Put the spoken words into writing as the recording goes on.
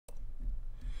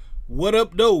What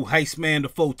up, though? Heist Man the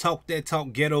Foe. Talk that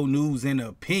talk, ghetto news and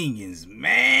opinions.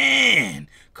 Man,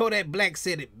 Kodak Black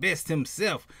said it best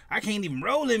himself. I can't even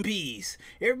roll in peace.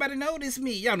 Everybody know this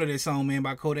me. Y'all know that song, man,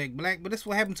 by Kodak Black. But that's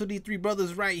what happened to these three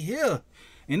brothers right here.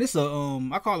 And it's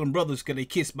I call them brothers because they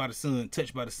kissed by the sun,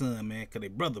 touched by the sun, man. Because they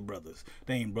brothers.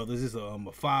 They ain't brothers. It's a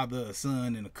father, a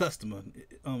son, and a customer.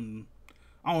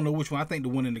 I don't know which one. I think the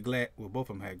one in the glass. Well, both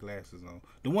of them had glasses on.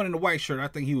 The one in the white shirt, I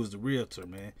think he was the realtor,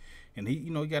 man. And he, he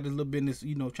got his little business,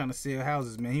 trying to sell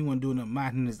houses, man. He wasn't doing nothing,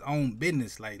 minding his own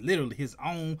business, like literally his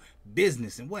own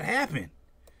business. And what happened?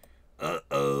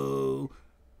 The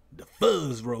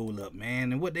fuzz roll up,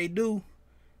 man. And what they do?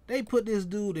 They put this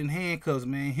dude in handcuffs,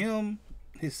 man. Him,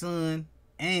 his son,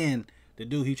 and the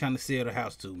dude he trying to sell the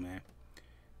house to, man.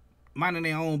 Minding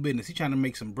their own business. He trying to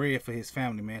make some bread for his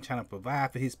family, man. Trying to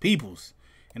provide for his peoples.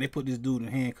 And they put this dude in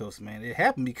handcuffs, man. It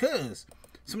happened because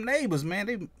some neighbors, man,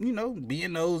 they,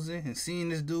 being nosy and seeing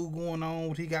this dude going on,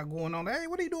 what he got going on. Hey,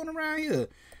 what are you doing around here?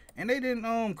 And they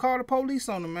didn't call the police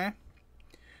on him, man.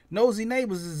 Nosy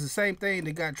neighbors is the same thing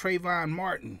that got Trayvon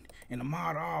Martin and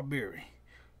Ahmaud Arbery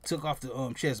took off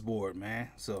the chessboard, man.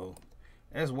 So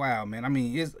that's wild, man. I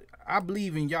mean, I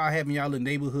believe in y'all having y'all in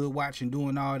neighborhood watch and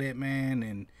doing all that, man,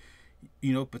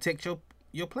 and protect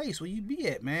your place where you be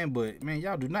at, man. But man,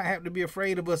 y'all do not have to be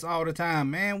afraid of us all the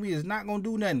time, man. We is not gonna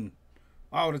do nothing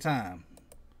all the time.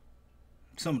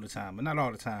 Some of the time, but not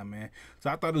all the time, man. So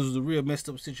I thought this was a real messed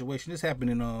up situation. This happened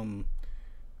in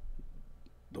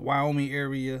the Wyoming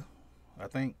area, I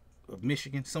think, of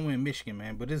Michigan, somewhere in Michigan,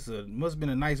 man. But this must have been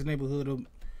a nice neighborhood of,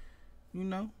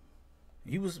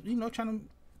 he was, trying to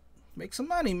make some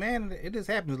money, man. It just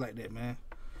happens like that, man.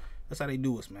 That's how they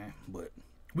do us, man. But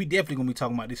we definitely gonna be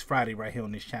talking about this Friday right here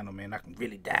on this channel, man. I can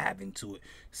really dive into it,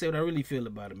 say what I really feel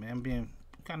about it, man.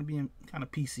 I'm being kind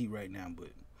of PC right now, but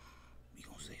we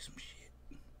gonna say some shit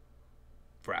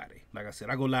Friday. Like I said,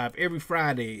 I go live every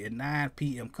Friday at 9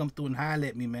 p.m. Come through and holler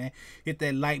at me, man. Hit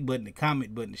that like button, the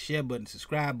comment button, the share button,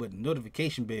 subscribe button,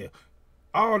 notification bell.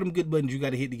 All them good buttons you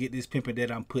gotta hit to get this pimping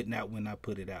that I'm putting out when I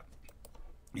put it out.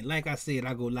 And like I said,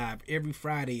 I go live every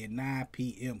Friday at 9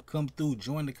 p.m. Come through,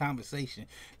 join the conversation.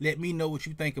 Let me know what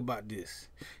you think about this.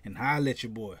 And holla at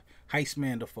your boy, Heist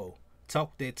Man the Foe.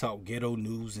 Talk that talk, ghetto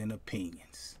news and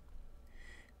opinions.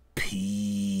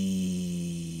 Peace.